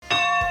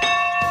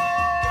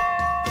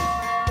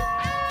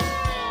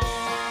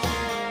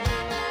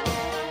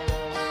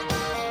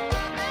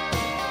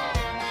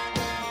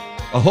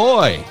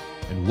Ahoy,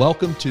 and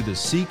welcome to the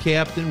Sea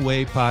Captain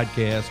Way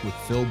podcast with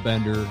Phil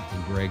Bender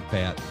and Greg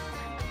Patton,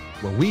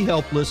 where we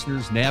help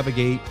listeners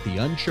navigate the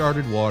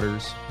uncharted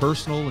waters,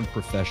 personal and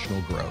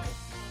professional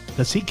growth.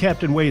 The Sea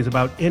Captain Way is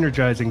about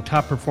energizing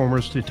top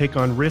performers to take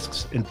on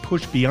risks and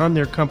push beyond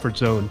their comfort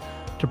zone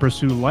to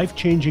pursue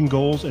life-changing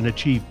goals and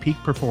achieve peak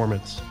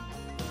performance.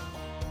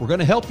 We're going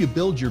to help you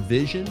build your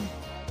vision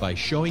by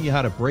showing you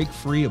how to break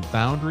free of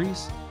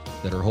boundaries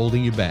that are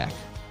holding you back.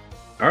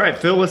 All right,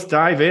 Phil, let's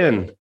dive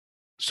in.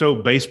 So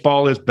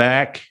baseball is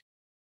back.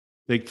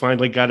 They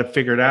finally got it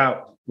figured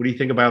out. What do you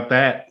think about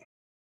that?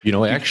 You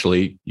know,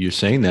 actually, you're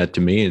saying that to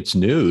me. It's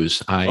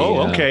news.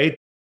 Okay.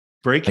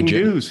 Breaking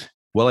news.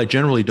 Well, I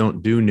generally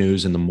don't do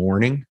news in the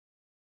morning.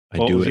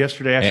 I do it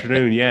yesterday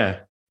afternoon.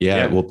 Yeah.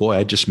 Well, boy,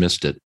 I just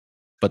missed it.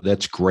 But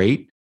that's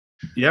great.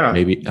 Yeah.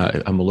 Maybe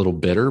I'm a little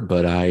bitter,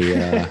 but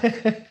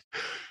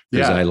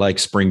because I like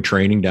spring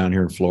training down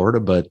here in Florida.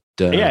 But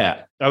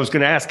I was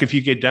going to ask if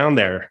you get down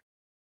there.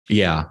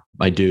 Yeah,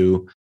 I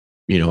do.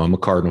 You know, I'm a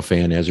Cardinal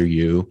fan, as are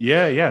you.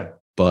 Yeah.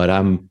 But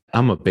I'm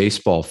a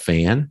baseball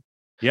fan.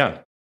 Yeah.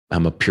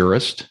 I'm a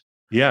purist.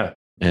 Yeah.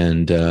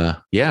 And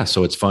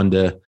so it's fun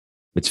to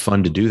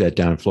do that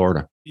down in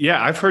Florida.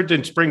 Yeah, I've heard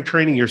in spring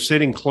training you're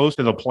sitting closer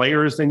to the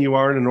players than you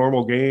are in a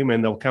normal game,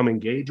 and they'll come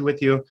engage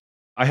with you.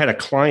 I had a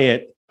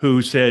client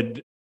who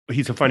said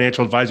he's a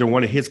financial advisor.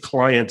 One of his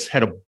clients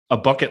had a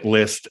bucket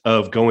list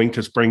of going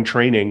to spring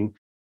training,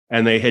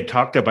 and they had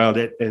talked about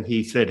it. And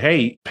he said,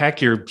 "Hey, pack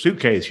your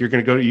suitcase. You're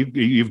going to go.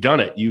 You've done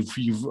it.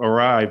 You've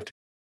arrived."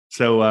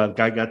 So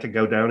guy got to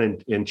go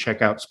down and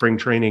check out spring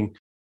training.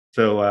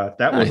 So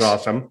that was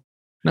awesome.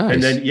 Nice.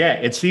 And then,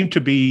 it seemed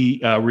to be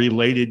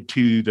related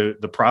to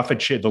the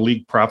profit share, the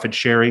league profit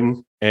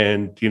sharing,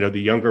 and the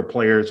younger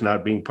players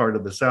not being part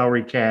of the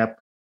salary cap.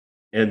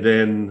 And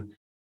then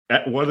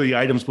one of the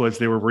items was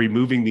they were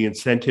removing the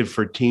incentive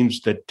for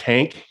teams that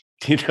tank,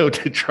 to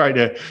try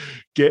to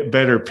get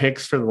better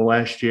picks for the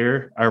last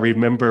year. I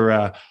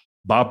remember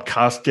Bob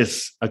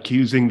Costas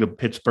accusing the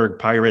Pittsburgh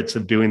Pirates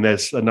of doing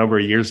this a number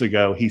of years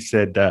ago. He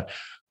said,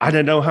 I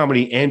don't know how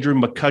many Andrew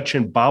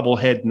McCutchen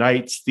bobblehead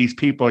nights these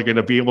people are going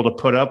to be able to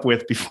put up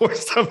with before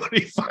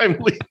somebody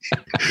finally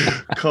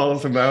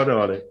calls them out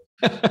on it.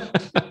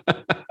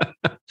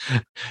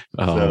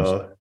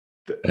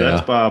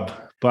 That's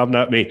Bob,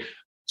 not me.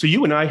 So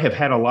you and I have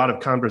had a lot of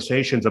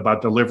conversations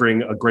about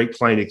delivering a great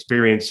client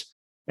experience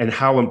and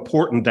how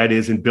important that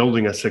is in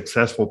building a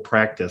successful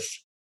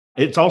practice.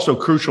 It's also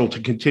crucial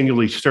to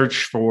continually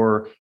search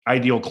for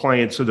ideal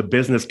clients so the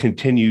business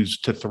continues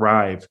to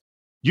thrive.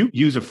 You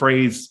use a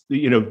phrase,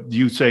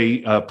 you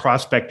say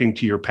prospecting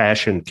to your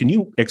passion. Can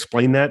you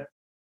explain that?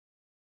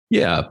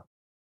 Yeah.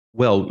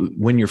 Well,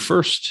 when you're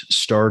first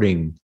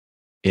starting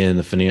in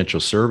the financial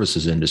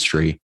services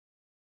industry,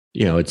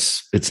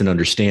 it's an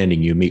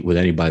understanding. You meet with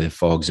anybody that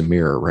fogs a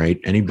mirror, right?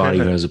 Anybody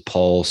who has a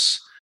pulse,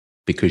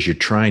 because you're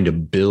trying to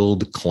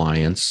build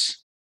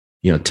clients,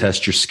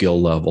 test your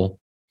skill level,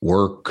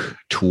 work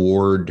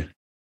toward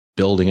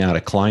building out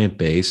a client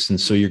base. And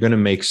so you're going to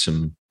make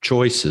some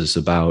choices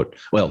about,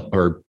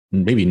 or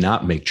maybe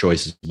not make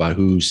choices about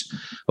who's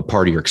a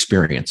part of your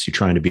experience. You're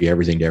trying to be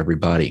everything to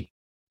everybody.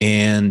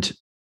 And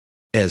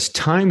as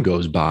time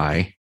goes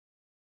by,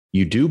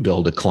 you do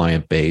build a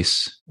client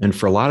base. And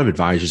for a lot of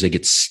advisors, they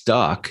get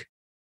stuck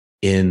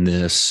in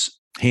this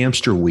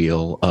hamster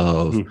wheel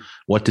of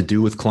what to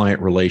do with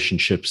client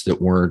relationships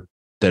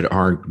that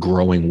aren't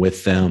growing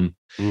with them.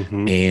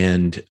 Mm-hmm.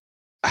 And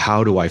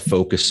how do I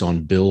focus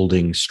on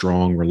building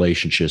strong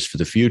relationships for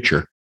the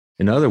future?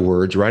 In other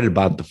words, right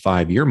about the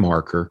 5-year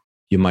marker,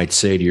 you might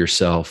say to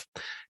yourself,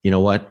 you know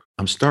what?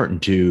 I'm starting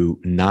to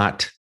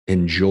not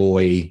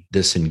enjoy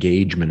this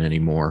engagement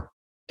anymore.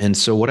 And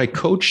so what I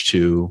coach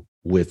to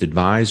with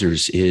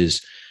advisors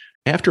is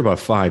after about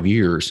 5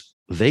 years,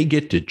 they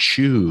get to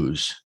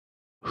choose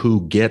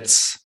who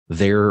gets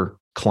their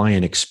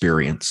client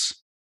experience.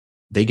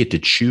 They get to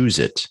choose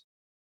it.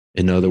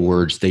 In other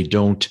words, they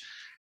don't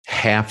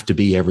have to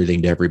be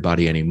everything to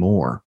everybody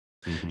anymore.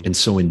 Mm-hmm. And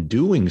so in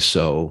doing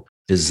so,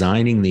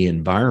 designing the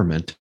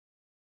environment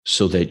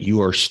so that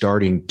you are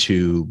starting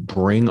to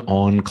bring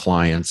on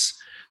clients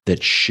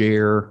that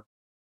share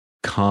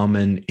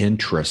common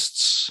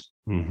interests,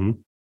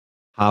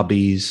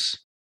 hobbies,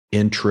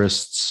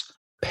 interests,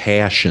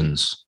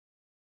 passions.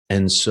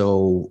 And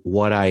so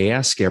what I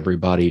ask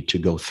everybody to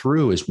go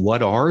through is,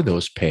 what are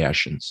those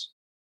passions?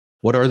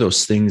 What are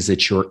those things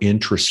that you're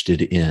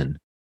interested in?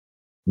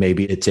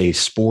 Maybe it's a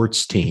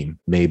sports team.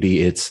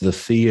 Maybe it's the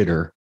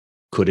theater.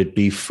 Could it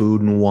be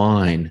food and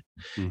wine?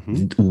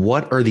 Mm-hmm.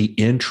 What are the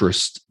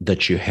interests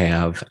that you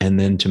have? And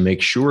then to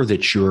make sure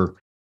that you're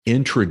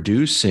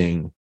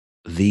introducing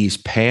these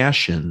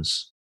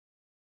passions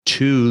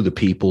to the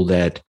people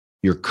that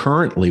you're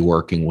currently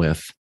working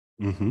with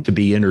to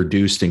be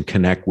introduced and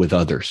connect with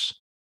others.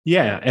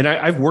 Yeah. And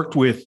I've worked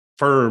with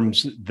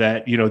firms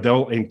that,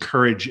 they'll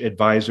encourage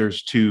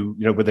advisors to,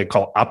 what they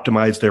call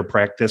optimize their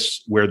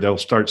practice, where they'll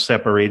start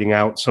separating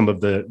out some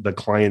of the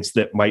clients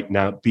that might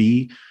not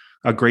be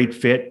a great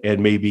fit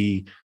and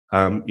maybe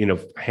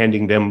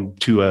handing them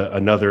to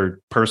another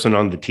person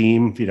on the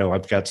team.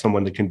 I've got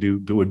someone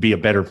that would be a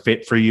better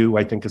fit for you,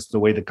 I think is the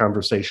way the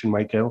conversation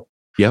might go.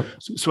 Yep.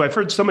 So I've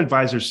heard some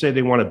advisors say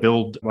they want to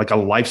build like a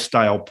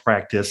lifestyle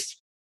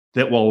practice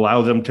that will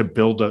allow them to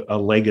build a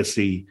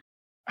legacy.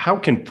 How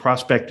can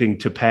prospecting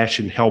to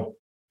passion help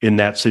in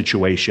that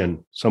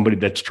situation? Somebody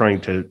that's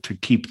trying to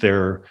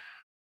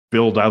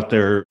build out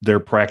their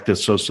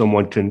practice so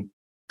someone can,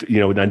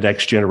 the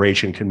next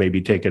generation can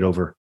maybe take it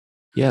over.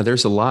 Yeah,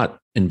 there's a lot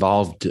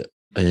involved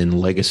in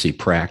legacy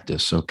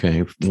practice.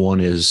 Okay. One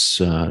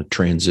is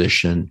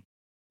transition,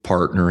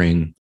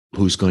 partnering,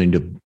 who's going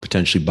to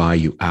potentially buy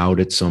you out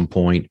at some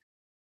point.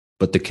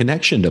 But the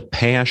connection to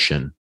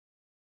passion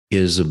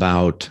is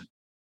about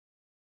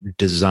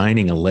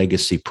designing a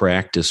legacy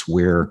practice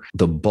where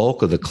the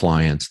bulk of the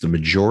clients, the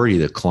majority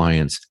of the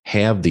clients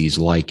have these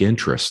like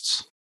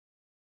interests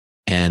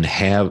and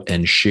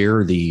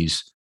share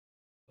these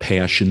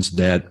passions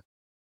that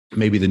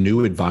maybe the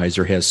new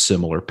advisor has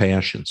similar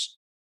passions.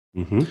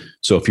 Mm-hmm.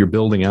 So if you're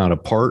building out a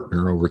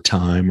partner over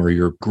time, or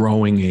you're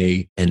growing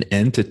an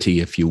entity,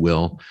 if you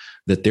will,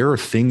 that there are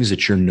things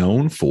that you're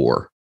known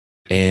for.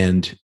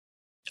 And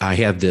I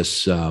have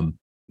this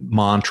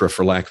mantra,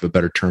 for lack of a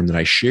better term, that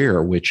I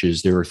share, which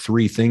is there are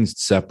three things that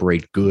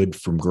separate good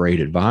from great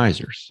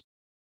advisors.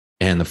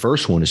 And the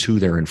first one is who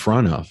they're in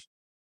front of.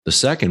 The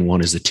second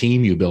one is the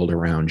team you build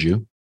around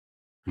you.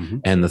 Mm-hmm.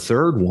 And the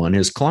third one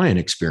is client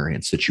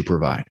experience that you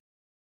provide.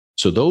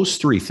 So those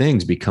three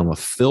things become a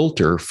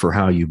filter for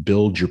how you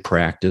build your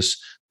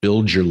practice,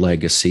 build your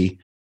legacy,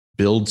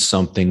 build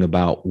something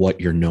about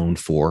what you're known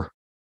for.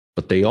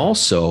 But they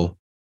also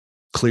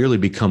clearly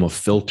become a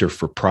filter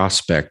for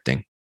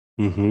prospecting.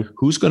 Mm-hmm.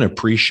 Who's going to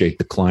appreciate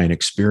the client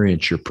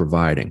experience you're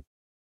providing?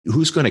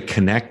 Who's going to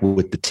connect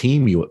with the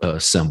team you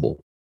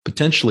assemble?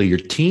 Potentially your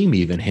team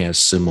even has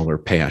similar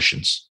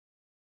passions.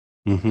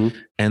 Mm-hmm.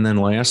 And then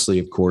lastly,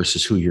 of course,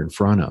 is who you're in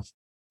front of.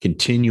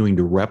 Continuing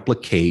to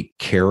replicate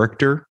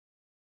character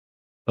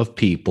of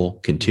people,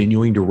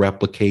 continuing to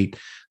replicate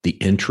the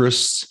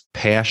interests,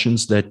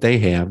 passions that they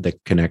have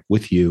that connect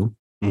with you,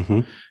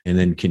 mm-hmm. and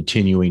then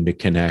continuing to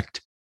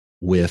connect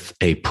with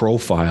a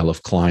profile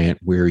of client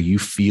where you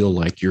feel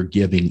like you're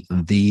giving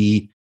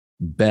the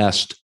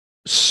best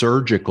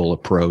surgical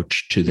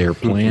approach to their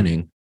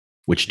planning,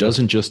 which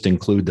doesn't just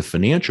include the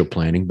financial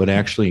planning, but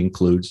actually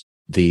includes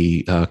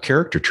the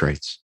character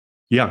traits.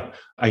 Yeah.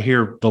 I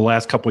hear the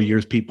last couple of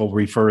years, people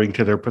referring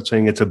to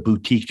saying it's a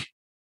boutique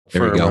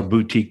firm, a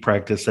boutique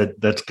practice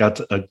that's got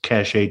a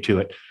cachet to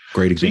it.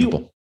 Great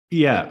example.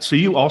 So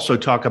you also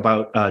talk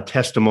about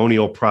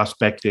testimonial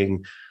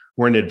prospecting,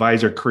 where an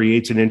advisor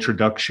creates an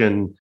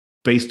introduction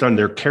based on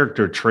their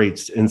character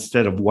traits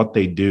instead of what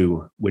they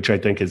do, which I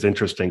think is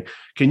interesting.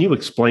 Can you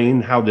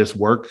explain how this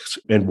works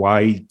and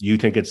why you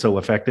think it's so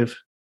effective?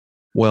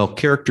 Well,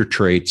 character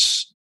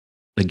traits,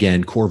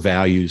 again, core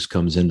values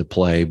comes into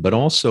play, but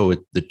also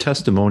the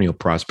testimonial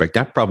prospect.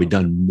 I've probably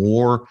done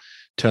more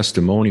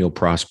testimonial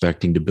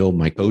prospecting to build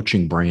my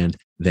coaching brand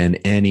than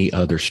any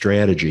other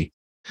strategy.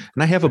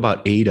 And I have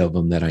about 8 of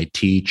them that I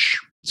teach.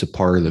 It's a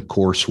part of the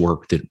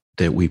coursework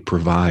that we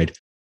provide.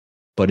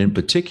 But in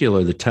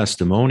particular, the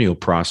testimonial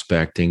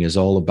prospecting is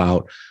all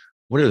about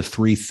what are the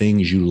 3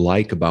 things you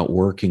like about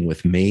working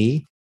with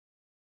me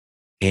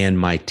and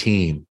my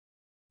team.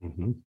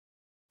 Mm-hmm.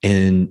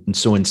 And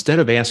so instead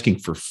of asking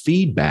for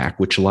feedback,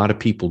 which a lot of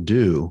people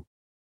do,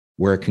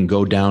 where it can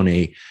go down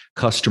a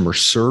customer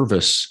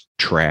service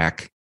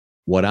track,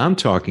 what I'm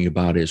talking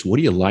about is what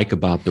do you like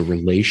about the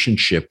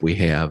relationship we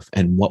have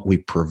and what we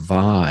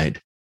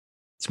provide?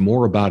 It's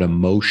more about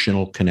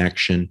emotional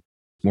connection,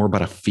 more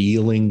about a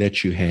feeling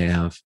that you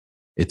have.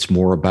 It's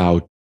more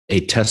about a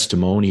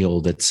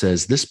testimonial that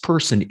says this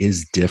person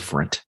is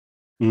different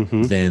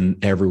mm-hmm. than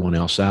everyone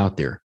else out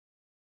there.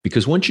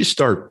 Because once you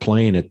start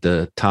playing at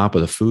the top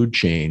of the food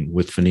chain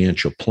with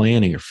financial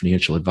planning or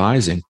financial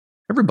advising,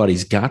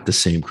 everybody's got the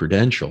same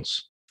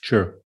credentials.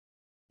 Sure.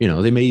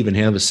 They may even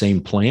have the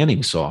same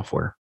planning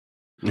software.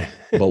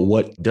 But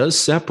what does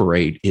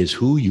separate is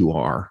who you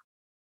are,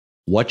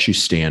 what you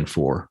stand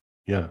for,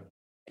 yeah,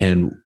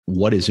 and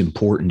what is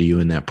important to you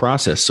in that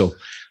process. So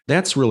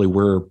that's really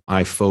where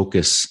I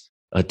focus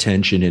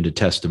attention into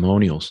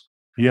testimonials.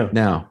 Yeah.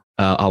 Now,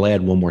 I'll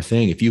add one more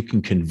thing. If you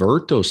can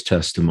convert those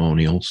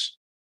testimonials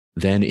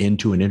then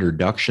into an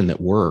introduction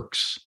that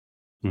works,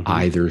 mm-hmm.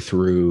 either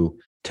through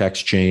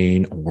text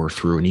chain or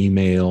through an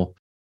email,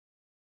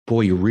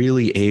 boy, you're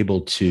really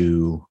able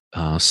to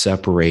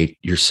separate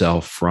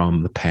yourself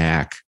from the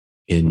pack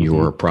in mm-hmm.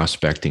 your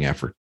prospecting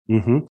effort.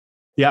 Mm-hmm.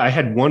 Yeah, I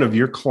had one of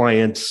your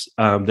clients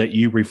that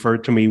you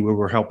referred to me. We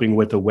were helping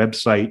with a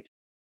website.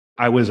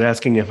 I was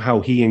asking him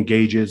how he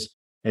engages,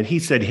 and he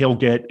said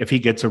if he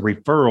gets a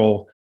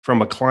referral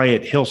from a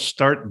client, he'll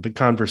start the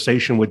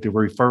conversation with the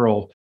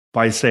referral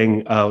by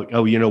saying,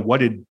 what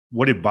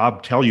did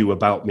Bob tell you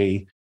about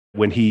me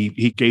when he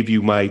gave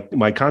you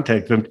my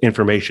contact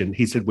information?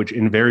 He said, which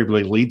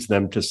invariably leads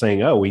them to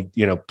saying,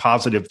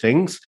 positive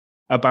things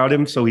about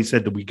him. So he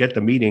said that we get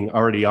the meeting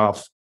already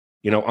off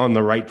on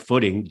the right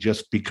footing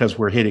just because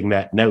we're hitting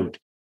that note.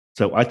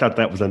 So I thought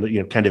that was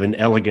kind of an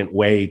elegant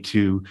way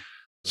to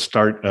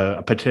start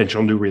a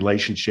potential new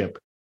relationship.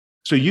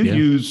 So you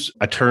use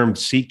a term,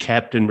 sea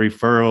captain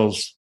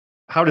referrals.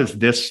 How does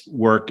this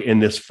work in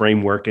this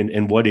framework?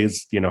 And what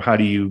is, how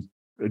do you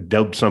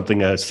dub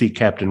something a sea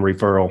captain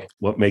referral?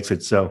 What makes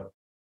it so?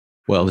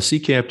 Well, the sea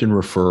captain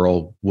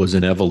referral was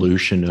an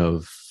evolution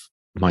of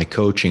my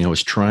coaching. I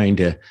was trying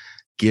to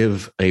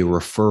give a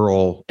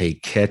referral a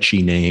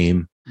catchy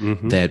name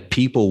that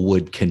people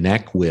would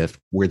connect with,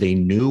 where they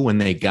knew when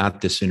they got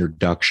this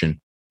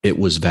introduction, it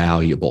was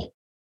valuable.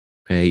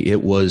 Okay.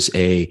 It was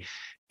an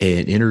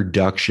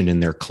introduction in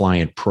their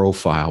client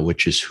profile,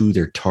 which is who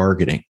they're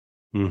targeting.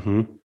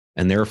 And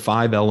there are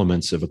 5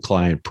 elements of a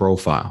client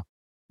profile.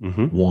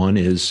 One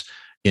is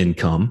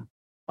income,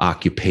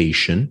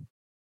 occupation,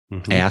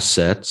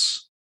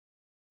 assets,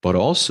 but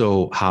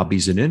also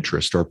hobbies and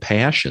interests or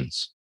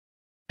passions.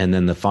 And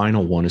then the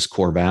final one is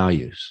core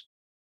values.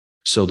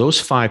 So those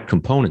 5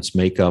 components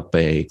make up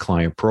a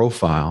client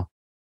profile.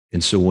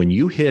 And so when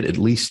you hit at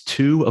least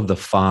 2 of the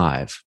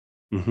 5,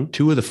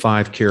 2 of the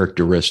 5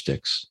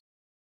 characteristics,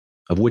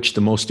 of which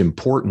the most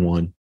important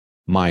one,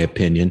 my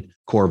opinion,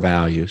 core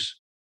values,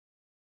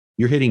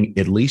 you're hitting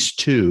at least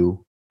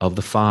 2 of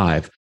the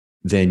 5,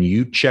 then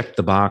you check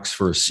the box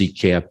for a sea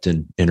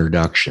captain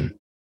introduction.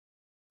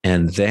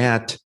 And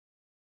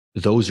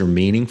those are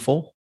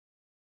meaningful.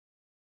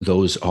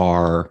 Those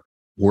are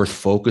worth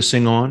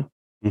focusing on.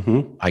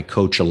 I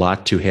coach a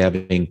lot to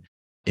having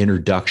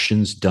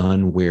introductions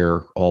done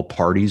where all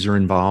parties are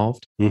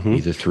involved,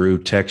 either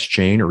through text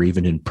chain or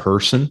even in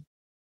person.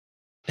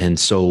 And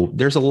so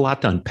there's a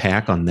lot to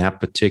unpack on that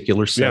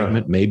particular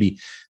segment. Maybe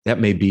that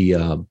may be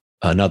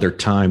another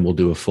time we'll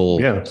do a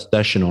full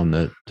session on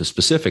the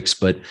specifics,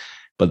 but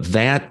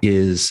that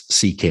is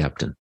sea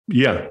captain.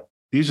 Yeah.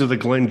 These are the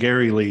Glenn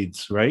Gary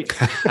leads, right?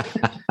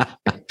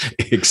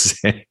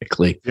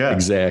 Exactly. Yeah.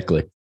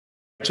 Exactly.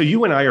 So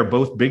you and I are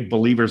both big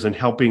believers in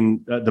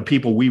helping the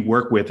people we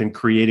work with in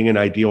creating an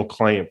ideal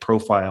client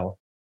profile.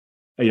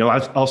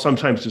 I'll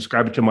sometimes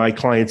describe it to my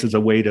clients as a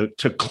way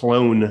to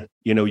clone,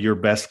 your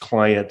best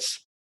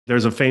clients.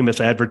 There's a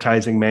famous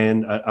advertising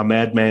man, a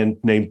madman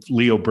named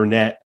Leo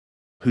Burnett,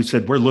 who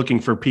said, we're looking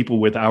for people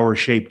with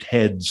hour-shaped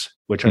heads,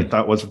 which I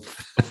thought was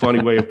a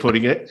funny way of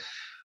putting it.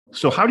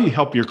 So how do you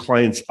help your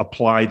clients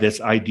apply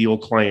this ideal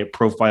client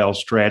profile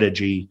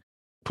strategy,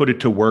 put it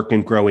to work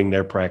in growing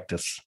their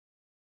practice?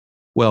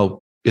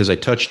 Well, as I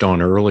touched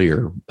on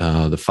earlier,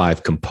 the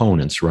 5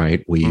 components,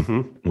 right?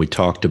 We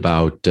talked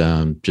about,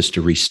 just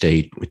to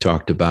restate, we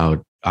talked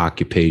about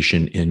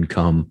occupation,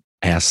 income,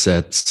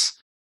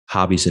 assets,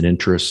 hobbies and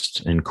interests,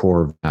 and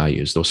core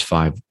values, those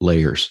 5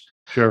 layers.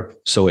 Sure.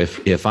 So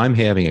if I'm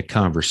having a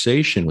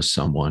conversation with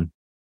someone,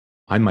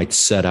 I might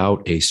set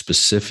out a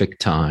specific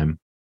time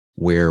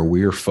where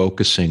we're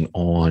focusing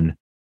on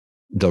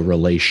the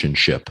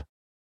relationship.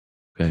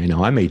 Okay.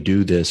 Now, I may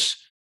do this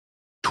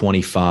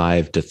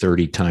 25 to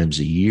 30 times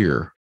a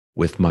year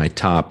with my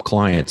top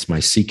clients,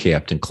 my sea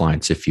captain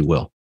clients, if you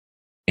will.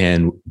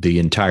 And the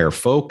entire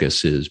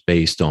focus is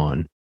based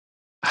on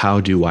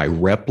how do I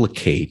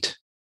replicate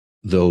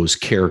those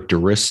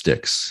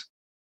characteristics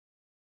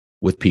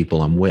with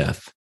people I'm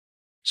with.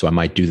 So I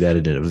might do that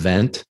at an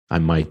event. I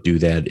might do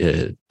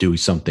that doing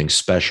something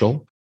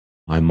special.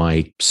 I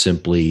might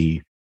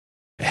simply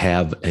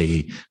have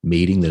a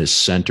meeting that is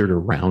centered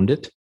around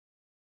it.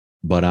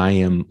 But I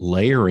am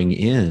layering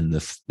in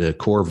the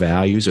core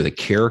values or the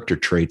character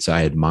traits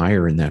I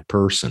admire in that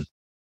person.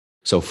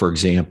 So, for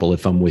example,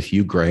 if I'm with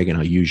you, Greg, and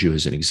I'll use you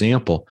as an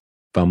example,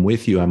 if I'm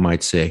with you, I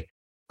might say,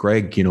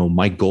 Greg,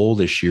 my goal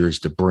this year is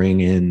to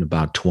bring in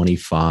about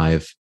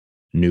 25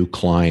 new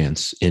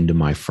clients into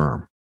my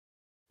firm.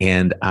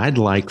 And I'd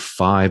like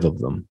 5 of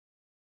them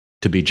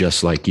to be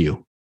just like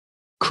you: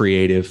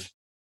 creative,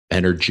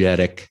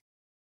 energetic,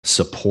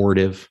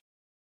 supportive,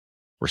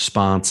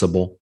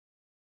 responsible.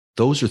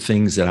 Those are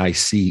things that I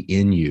see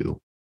in you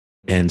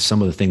and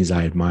some of the things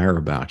I admire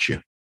about you.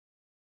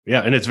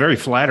 Yeah. And it's very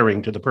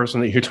flattering to the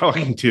person that you're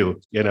talking to,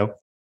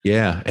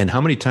 Yeah. And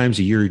how many times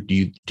a year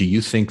do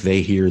you think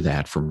they hear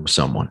that from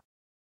someone?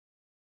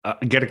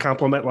 Get a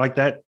compliment like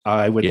that?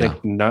 I would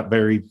think not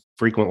very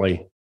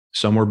frequently.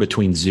 Somewhere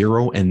between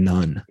 0 and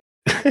none.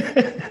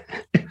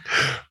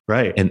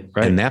 Right.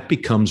 And that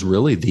becomes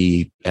really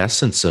the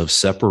essence of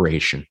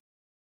separation.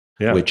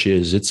 Yeah. Which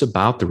is, it's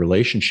about the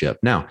relationship.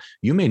 Now,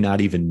 you may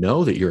not even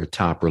know that you're a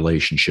top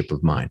relationship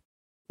of mine.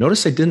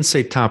 Notice I didn't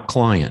say top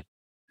client.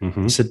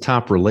 I said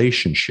top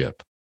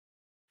relationship,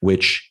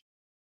 which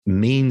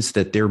means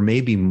that there may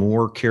be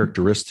more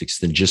characteristics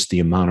than just the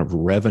amount of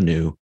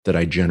revenue that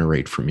I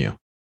generate from you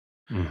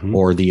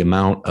or the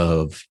amount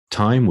of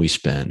time we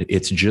spend.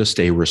 It's just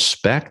a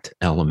respect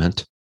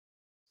element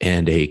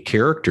and a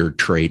character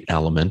trait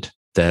element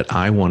that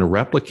I want to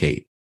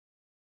replicate.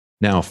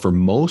 Now, for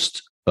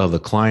most of the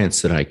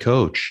clients that I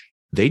coach,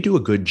 they do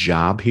a good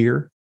job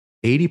here.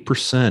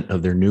 80%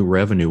 of their new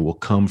revenue will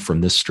come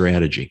from this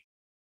strategy.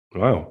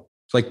 Wow.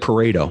 It's like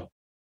Pareto.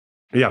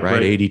 Yeah.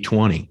 Right.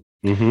 80-20.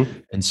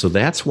 And so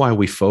that's why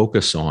we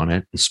focus on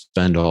it and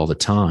spend all the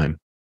time.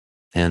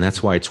 And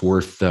that's why it's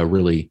worth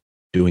really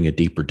doing a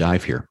deeper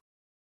dive here.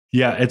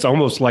 Yeah, it's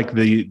almost like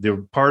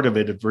the part of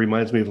it. It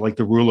reminds me of like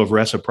the rule of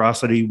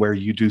reciprocity, where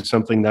you do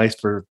something nice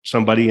for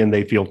somebody and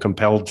they feel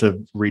compelled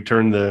to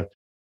return the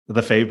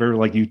favor.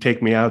 Like you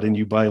take me out and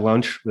you buy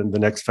lunch, then the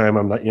next time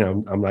I'm not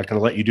going to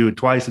let you do it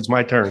twice. It's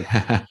my turn.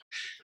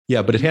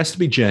 Yeah, but it has to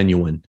be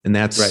genuine, and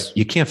that's right.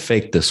 You can't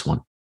fake this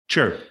one.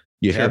 Sure,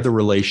 you have the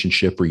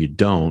relationship or you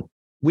don't.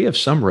 We have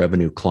some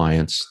revenue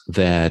clients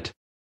that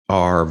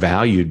are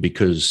valued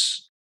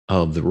because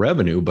of the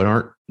revenue, but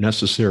aren't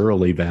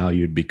necessarily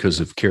valued because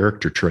of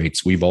character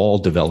traits. We've all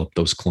developed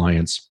those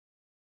clients.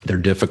 They're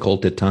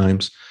difficult at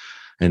times.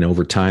 And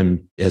over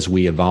time, as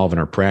we evolve in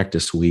our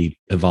practice, we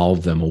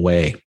evolve them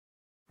away.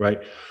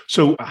 Right.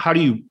 So how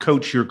do you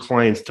coach your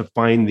clients to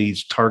find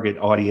these target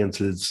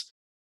audiences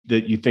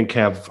that you think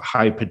have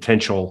high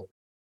potential?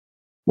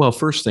 Well,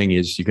 first thing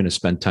is you're going to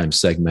spend time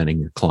segmenting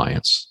your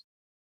clients.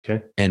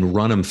 Okay. And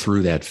run them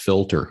through that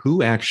filter.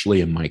 Who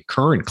actually in my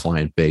current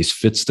client base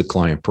fits the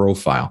client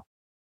profile?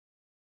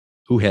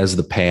 Who has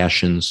the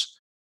passions?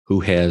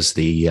 Who has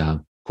the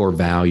core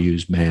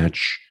values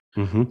match?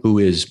 Who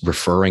is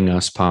referring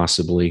us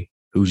possibly?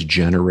 Who's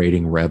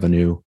generating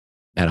revenue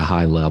at a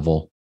high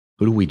level?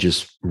 Who do we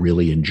just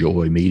really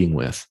enjoy meeting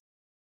with?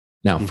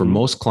 Now, for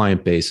most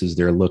client bases,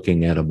 they're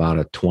looking at about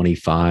a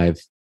 25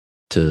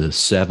 to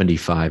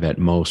 75 at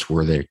most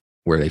where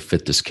they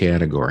fit this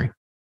category.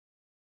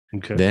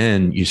 Okay.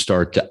 Then you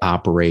start to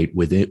operate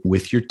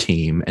with your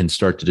team and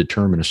start to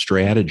determine a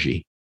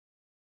strategy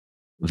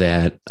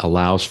that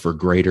allows for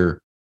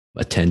greater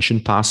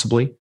attention,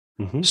 possibly,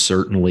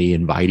 certainly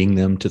inviting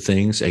them to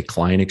things, a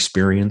client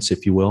experience,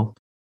 if you will,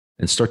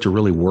 and start to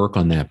really work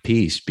on that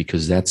piece,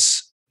 because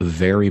that's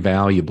very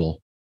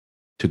valuable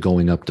to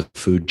going up the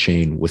food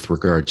chain with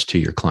regards to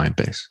your client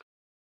base.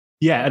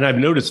 Yeah. And I've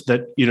noticed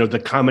that,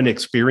 the common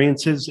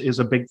experiences is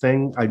a big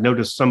thing. I've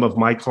noticed some of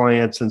my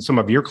clients and some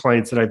of your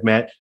clients that I've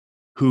met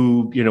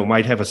who,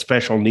 might have a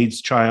special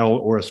needs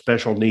child or a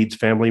special needs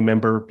family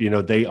member,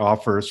 they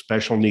offer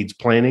special needs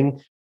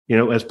planning,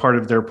 as part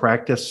of their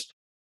practice.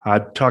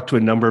 I've talked to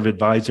a number of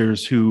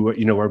advisors who,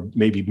 are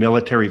maybe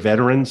military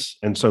veterans.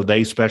 And so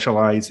they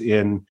specialize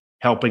in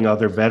helping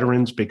other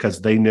veterans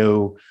because they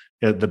know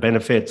the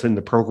benefits in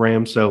the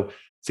program. So it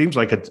seems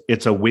like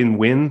it's a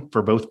win-win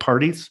for both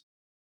parties.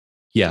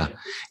 Yeah.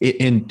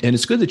 And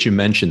it's good that you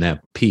mentioned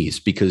that piece,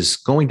 because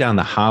going down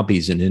the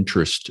hobbies and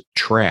interest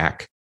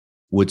track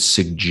would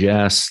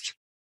suggest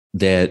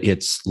that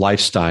it's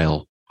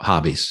lifestyle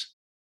hobbies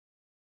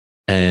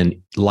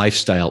and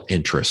lifestyle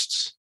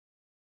interests.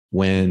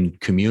 When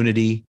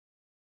community,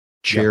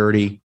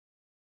 charity,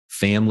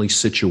 family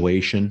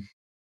situation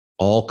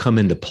all come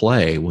into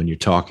play when you're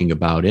talking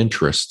about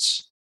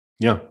interests.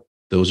 Yeah.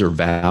 Those are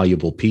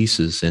valuable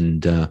pieces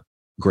and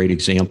great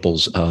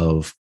examples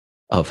of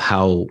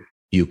how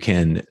you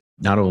can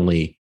not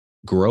only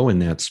grow in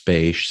that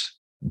space,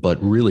 but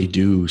really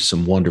do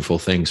some wonderful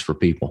things for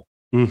people.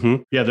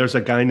 Yeah, there's a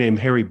guy named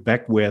Harry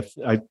Beckwith.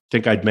 I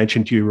think I'd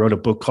mentioned to you, wrote a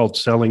book called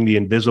Selling the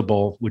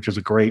Invisible, which is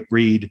a great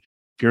read if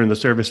you're in the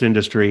service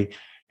industry.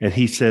 And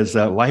he says,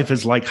 life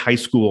is like high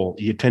school.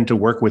 You tend to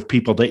work with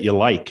people that you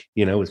like,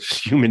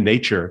 it's human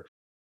nature.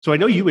 So I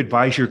know you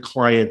advise your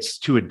clients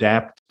to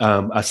adapt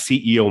a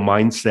CEO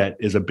mindset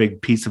is a big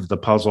piece of the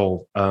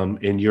puzzle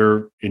in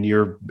your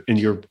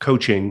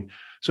coaching.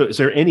 So is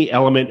there any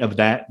element of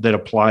that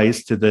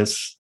applies to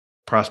this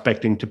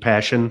prospecting to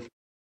passion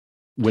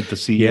with the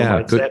CEO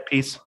mindset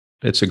piece?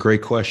 It's a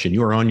great question.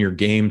 You are on your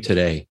game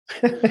today,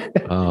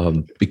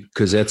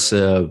 because that's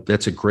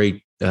a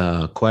great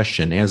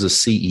question. As a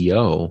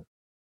CEO,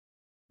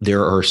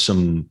 there are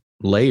some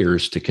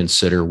layers to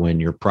consider when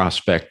you're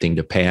prospecting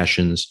to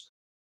passions,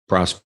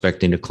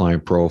 prospecting to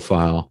client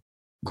profile,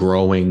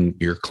 growing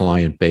your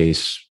client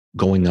base,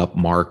 going up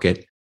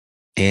market.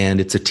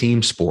 And it's a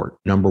team sport.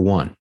 Number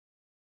one,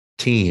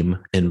 team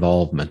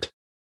involvement.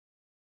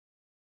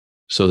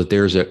 So that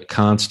there's a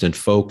constant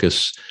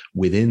focus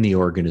within the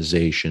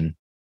organization,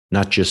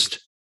 not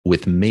just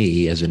with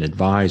me as an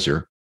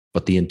advisor,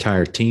 but the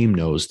entire team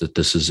knows that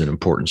this is an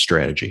important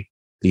strategy.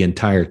 The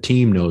entire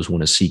team knows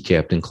when a C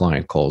captain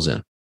client calls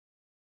in.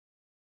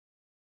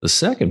 The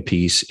second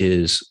piece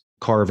is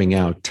carving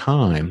out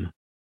time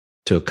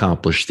to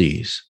accomplish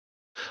these.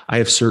 I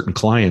have certain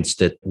clients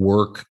that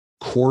work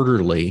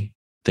quarterly,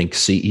 think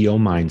CEO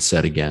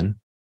mindset again,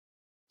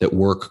 that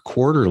work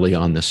quarterly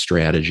on this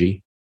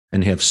strategy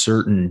and have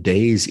certain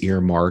days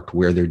earmarked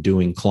where they're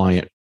doing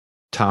client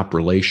top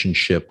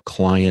relationship,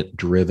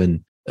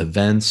 client-driven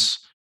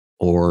events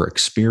or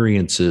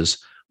experiences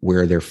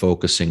where they're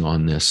focusing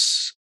on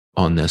this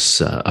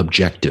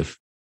objective.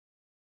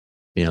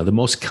 The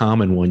most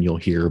common one you'll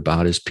hear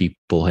about is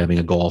people having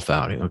a golf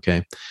outing.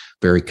 Okay,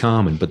 very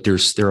common, but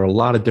there are a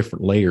lot of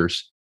different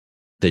layers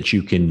that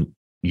you can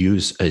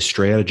use a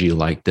strategy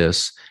like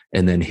this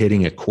and then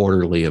hitting a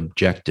quarterly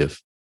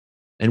objective.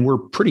 And we're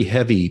pretty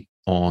heavy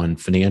on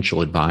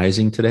financial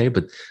advising today,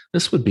 but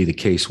this would be the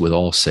case with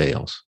all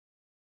sales.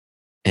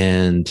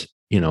 And,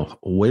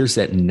 where's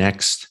that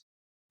next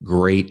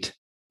great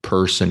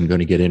person going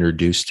to get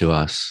introduced to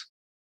us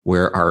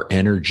where our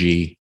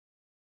energy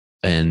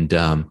and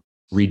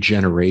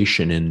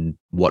regeneration in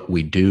what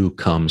we do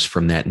comes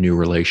from that new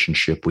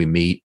relationship we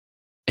meet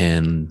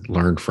and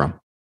learn from.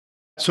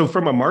 So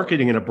from a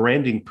marketing and a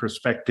branding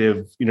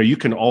perspective, you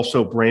can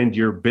also brand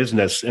your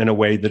business in a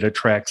way that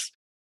attracts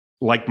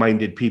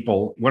like-minded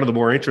people. One of the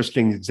more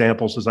interesting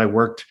examples is I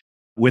worked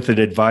with an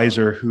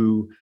advisor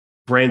who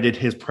branded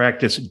his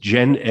practice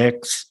Gen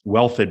X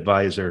Wealth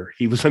Advisor.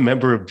 He was a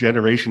member of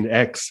Generation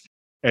X,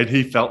 and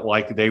he felt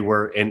like they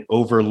were an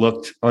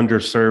overlooked,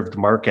 underserved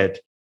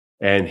market.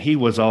 And he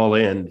was all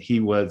in.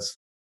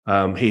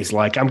 He's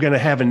like, I'm going to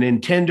have a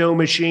Nintendo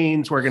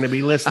machines. We're going to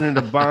be listening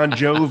to Bon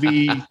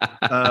Jovi,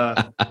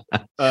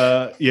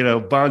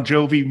 Bon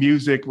Jovi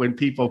music when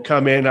people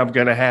come in. I'm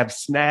going to have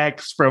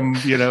snacks from,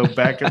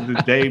 back in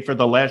the day for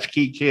the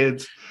latchkey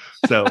kids.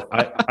 So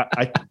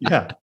I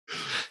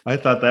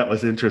thought that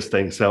was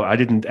interesting. So I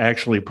didn't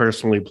actually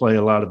personally play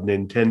a lot of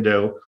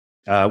Nintendo.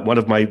 One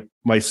of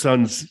my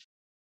son's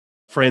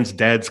friends'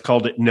 dads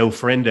called it No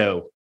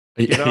Friendo.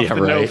 Get off the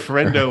No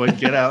Friendo and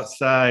get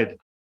outside.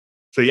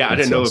 So I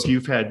didn't know if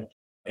you've had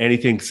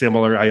anything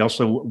similar. I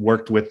also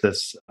worked with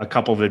a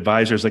couple of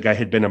advisors. The guy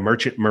had been a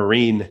merchant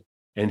marine,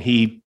 and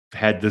he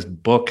had this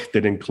book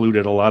that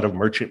included a lot of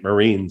merchant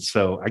marines.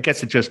 So I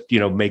guess it just,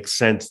 makes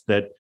sense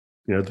that,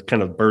 the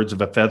kind of birds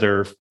of a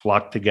feather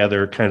flock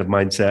together kind of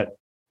mindset.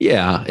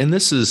 Yeah. And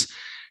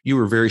you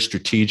were very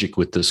strategic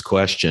with this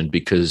question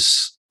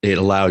because it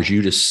allows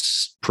you to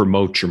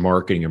promote your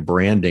marketing and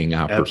branding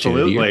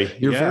opportunity. Absolutely.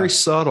 You're very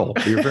subtle.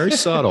 You're very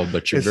subtle,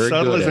 but you're very good.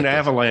 Subtle as an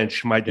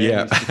avalanche, my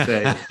dad used to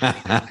say.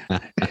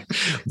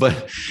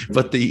 but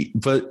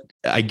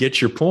I get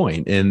your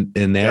point. And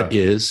that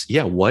is,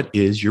 what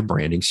is your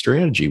branding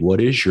strategy? What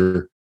is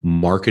your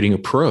marketing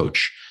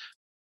approach?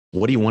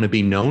 What do you want to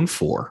be known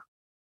for?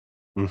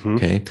 Mm-hmm.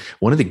 Okay.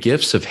 One of the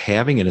gifts of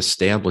having an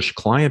established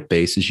client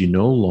base is you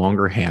no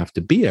longer have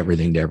to be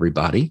everything to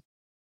everybody.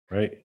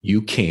 Right.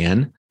 You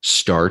can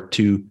start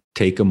to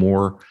take a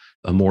more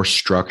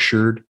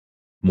structured,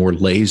 more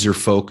laser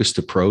focused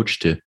approach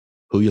to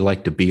who you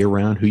like to be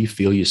around, who you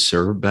feel you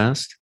serve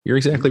best. You're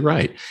exactly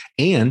right.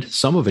 And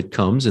some of it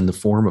comes in the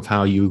form of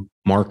how you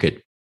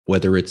market,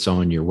 whether it's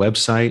on your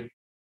website,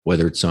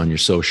 whether it's on your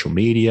social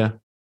media.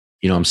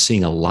 I'm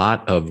seeing a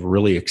lot of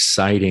really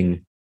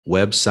exciting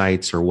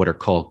websites or what are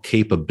called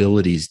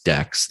capabilities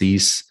decks,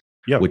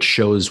 which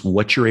shows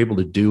what you're able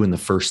to do in the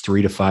first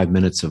 3 to 5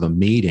 minutes of a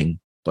meeting,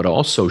 but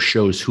also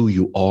shows who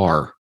you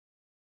are,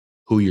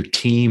 who your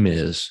team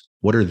is,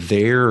 what are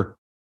their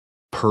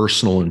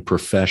personal and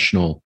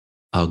professional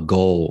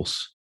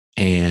goals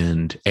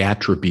and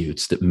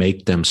attributes that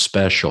make them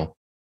special.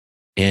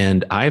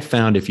 And I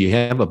found if you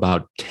have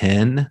about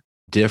 10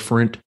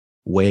 different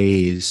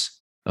ways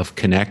of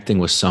connecting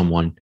with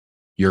someone,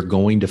 you're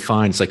going to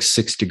find it's like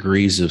 6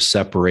 degrees of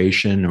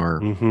separation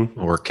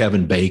or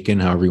Kevin Bacon,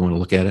 however you want to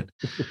look at it.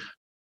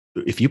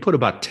 If you put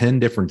about 10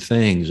 different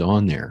things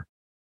on there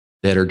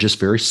that are just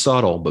very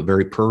subtle, but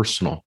very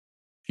personal,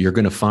 you're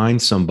going to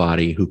find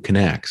somebody who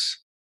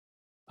connects.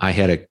 I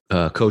had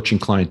a coaching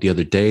client the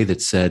other day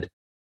that said,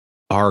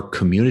 our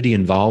community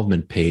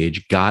involvement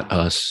page got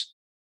us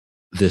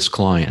this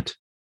client.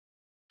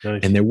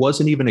 Nice. And there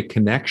wasn't even a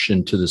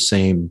connection to the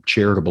same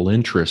charitable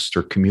interest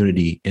or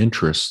community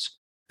interests.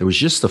 There was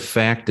just the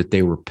fact that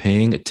they were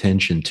paying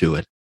attention to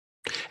it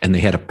and they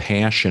had a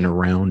passion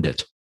around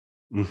it.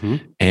 Mm-hmm.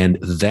 And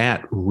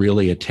that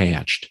really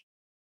attached.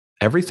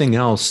 Everything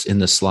else in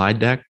the slide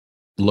deck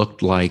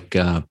looked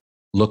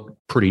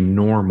pretty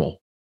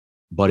normal,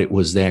 but it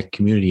was that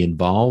community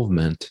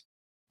involvement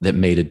that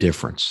made a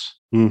difference.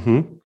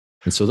 Mm-hmm.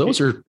 And so those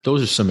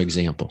are some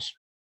examples.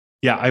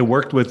 Yeah, I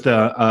worked with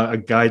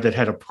a guy that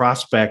had a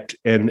prospect,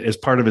 and as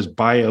part of his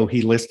bio,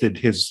 he listed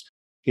his,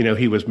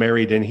 he was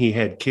married and he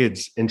had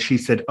kids. And she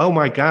said, "Oh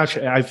my gosh,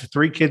 I have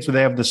 3 kids that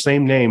have the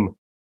same names."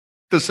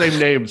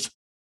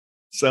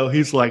 So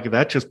he's like,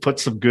 that just put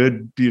some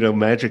good,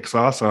 magic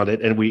sauce on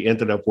it. And we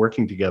ended up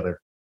working together.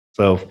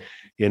 So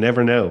you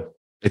never know.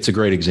 It's a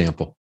great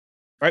example.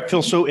 All right,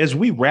 Phil. So as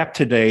we wrap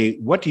today,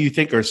 what do you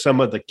think are some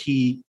of the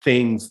key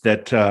things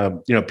that,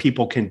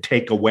 people can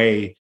take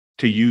away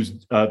to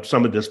use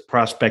some of this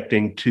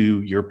prospecting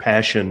to your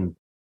passion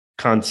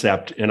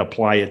concept and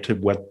apply it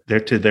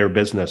to their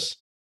business?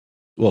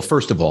 Well,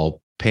 first of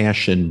all,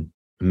 passion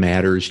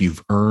matters.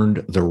 You've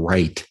earned the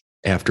right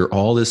after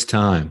all this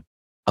time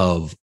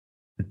of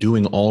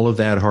doing all of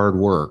that hard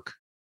work,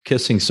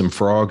 kissing some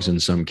frogs in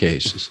some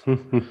cases,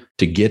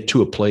 to get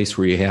to a place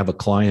where you have a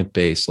client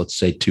base, let's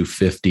say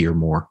 250 or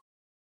more,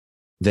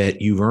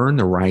 that you've earned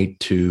the right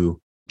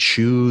to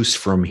choose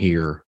from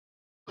here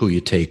who you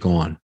take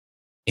on.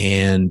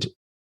 And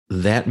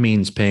that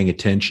means paying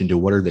attention to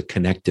what are the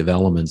connective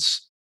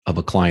elements of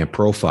a client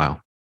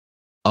profile,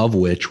 of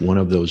which one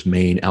of those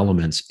main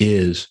elements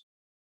is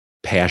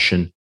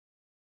passion,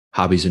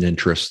 hobbies and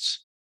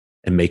interests,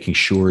 and making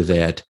sure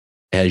that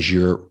as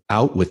you're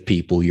out with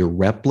people, you're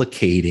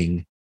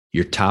replicating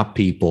your top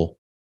people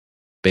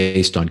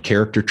based on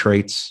character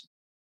traits,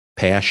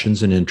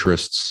 passions, and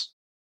interests,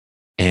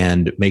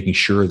 and making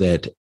sure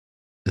that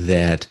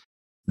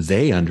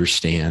they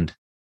understand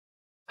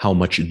how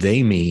much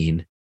they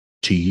mean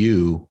to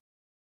you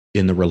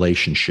in the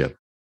relationship.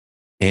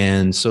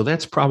 And so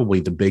that's probably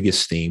the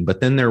biggest theme.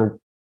 But then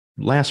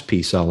last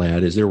piece I'll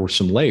add is there were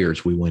some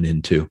layers we went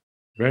into.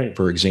 Right.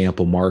 For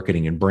example,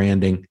 marketing and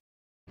branding.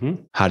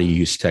 Mm-hmm. How do you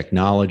use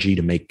technology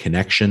to make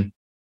connection?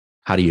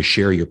 How do you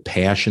share your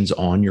passions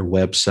on your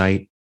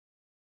website,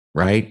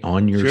 right?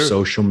 On your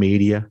social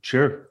media.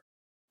 Sure.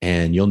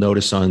 And you'll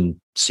notice on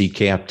Sea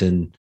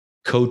Captain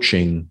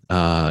Coaching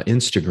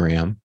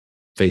Instagram,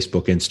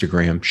 Facebook,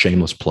 Instagram,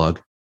 shameless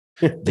plug,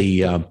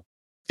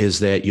 is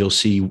that you'll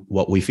see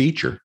what we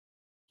feature,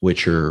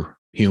 which are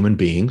human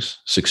beings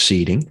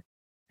succeeding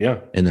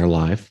in their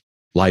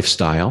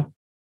lifestyle,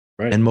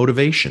 and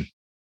motivation.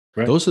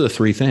 Right. Those are the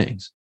three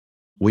things.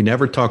 We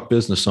never talk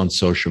business on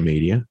social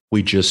media.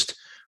 We just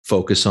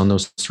focus on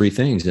those three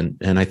things.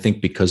 And I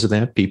think because of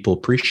that, people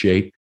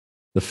appreciate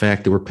the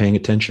fact that we're paying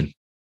attention.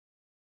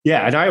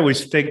 Yeah. And I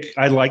always think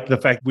I like the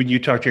fact when you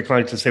talk to your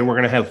clients and say, we're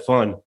going to have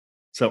fun.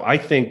 So I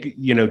think,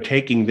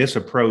 taking this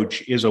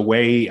approach is a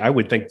way, I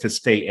would think, to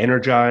stay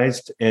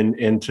energized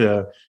and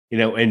to,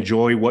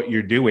 enjoy what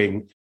you're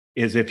doing,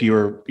 is if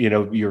you're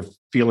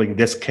feeling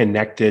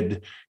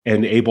disconnected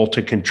and able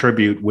to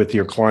contribute with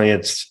your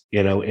clients,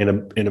 in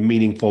a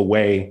meaningful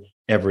way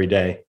every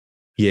day.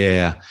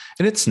 Yeah.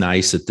 And it's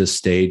nice at this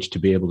stage to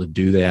be able to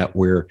do that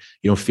where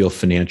you don't feel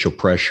financial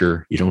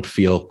pressure. You don't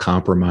feel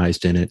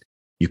compromised in it.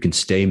 You can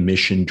stay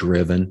mission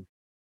driven,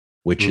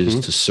 which is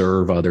to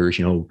serve others.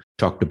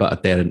 Talked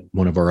about that in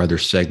one of our other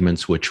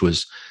segments, which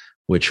was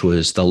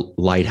the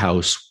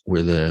lighthouse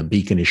where the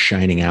beacon is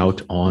shining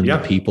out on the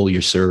people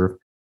you serve.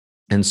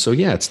 And so,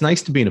 it's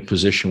nice to be in a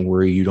position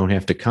where you don't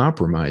have to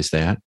compromise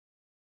that.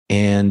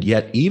 And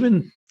yet,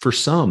 even for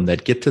some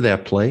that get to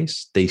that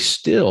place, they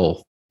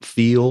still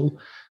feel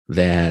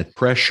that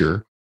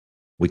pressure.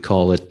 We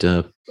call it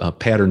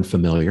pattern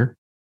familiar.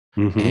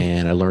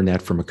 And I learned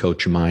that from a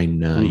coach of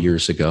mine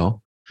years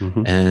ago.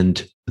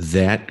 And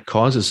that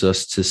causes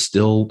us to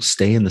still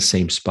stay in the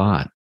same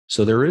spot.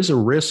 So there is a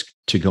risk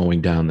to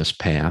going down this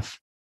path,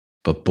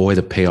 but boy,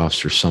 the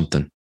payoffs are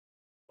something.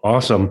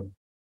 Awesome.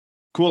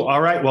 Cool.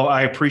 All right. Well,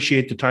 I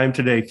appreciate the time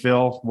today,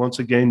 Phil. Once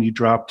again, you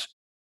dropped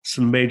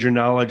some major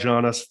knowledge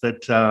on us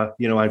that,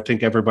 I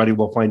think everybody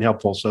will find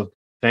helpful. So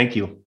thank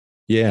you.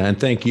 Yeah. And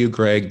thank you,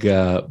 Greg.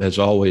 As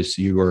always,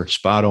 you are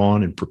spot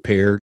on and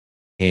prepared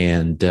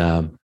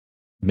and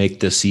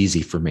make this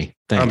easy for me.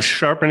 Thanks. I'm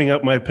sharpening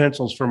up my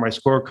pencils for my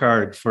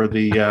scorecard for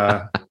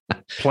the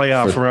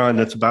playoff run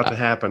that's about to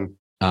happen.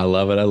 I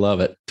love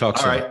it. Talk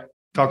soon. All right.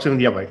 Talk soon.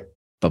 Yeah, bye.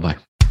 Bye-bye.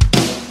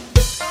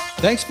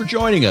 Thanks for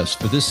joining us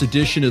for this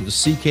edition of the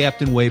Sea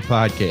Captain Way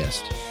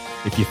podcast.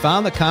 If you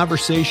found the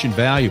conversation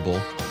valuable,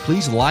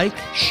 please like,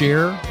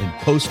 share, and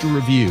post a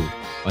review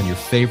on your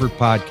favorite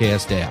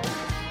podcast app.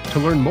 To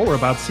learn more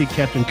about Sea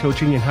Captain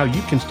Coaching and how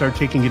you can start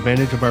taking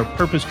advantage of our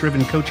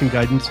purpose-driven coaching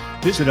guidance,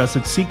 visit us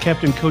at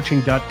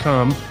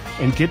seacaptaincoaching.com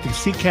and get the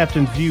Sea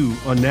Captain view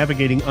on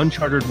navigating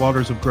uncharted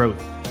waters of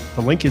growth.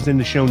 The link is in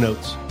the show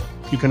notes.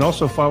 You can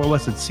also follow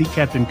us at Sea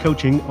Captain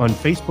Coaching on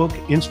Facebook,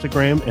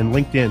 Instagram, and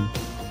LinkedIn.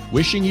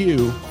 Wishing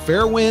you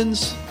fair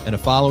winds and a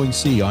following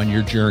sea on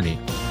your journey.